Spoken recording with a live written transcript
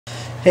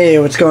Hey,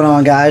 what's going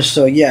on, guys?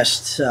 So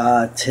yes,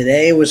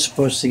 today was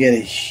supposed to get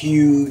a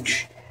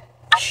huge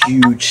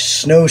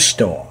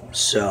snowstorm.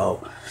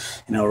 So,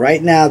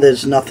 right now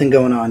there's nothing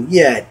going on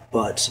yet,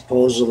 but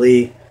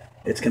supposedly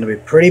it's going to be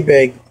pretty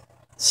big.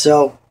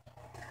 So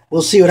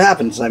we'll see what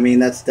happens. I mean,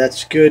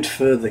 that's good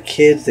for the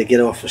kids. They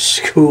get off of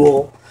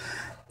school.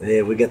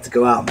 We get to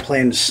go out and play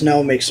in the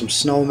snow, make some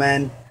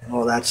snowmen and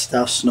all that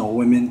stuff. Snow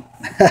women.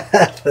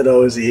 For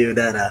those of you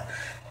that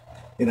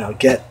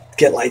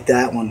get like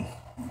that one.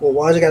 Well,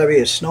 why's it gotta be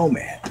a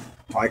snowman?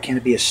 Why can't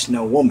it be a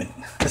snow woman?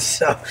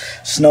 So,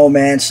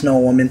 snowman, snow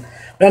woman.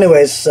 But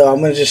anyways, so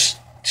I'm gonna just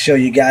show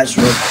you guys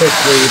real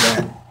quickly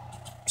that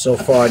so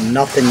far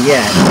nothing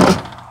yet.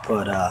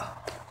 But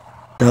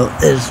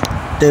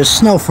there's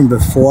snow from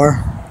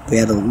before. We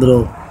had a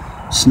little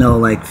snow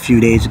like a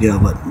few days ago,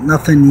 but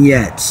nothing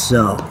yet.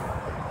 So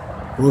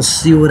we'll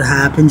see what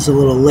happens a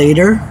little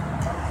later.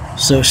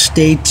 So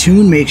stay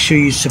tuned. Make sure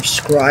you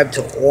subscribe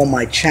to all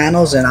my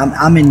channels. And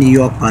I'm in New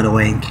York, by the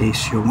way, in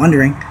case you're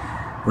wondering.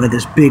 Where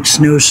this big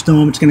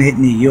snowstorm, it's gonna hit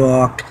New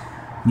York,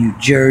 New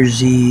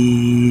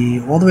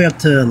Jersey, all the way up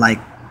to like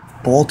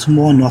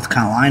Baltimore, North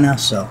Carolina.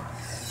 So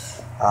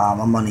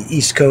I'm on the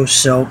East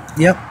Coast. So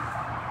yep.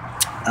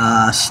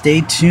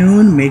 Stay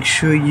tuned. Make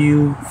sure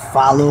you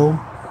follow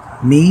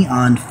me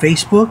on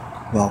Facebook.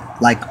 Well,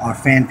 like our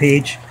fan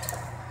page.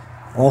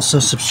 Also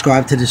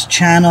subscribe to this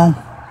channel.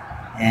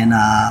 And,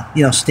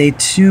 stay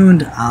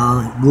tuned.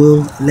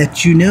 We'll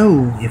let you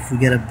know if we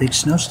get a big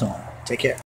snowstorm. Take care.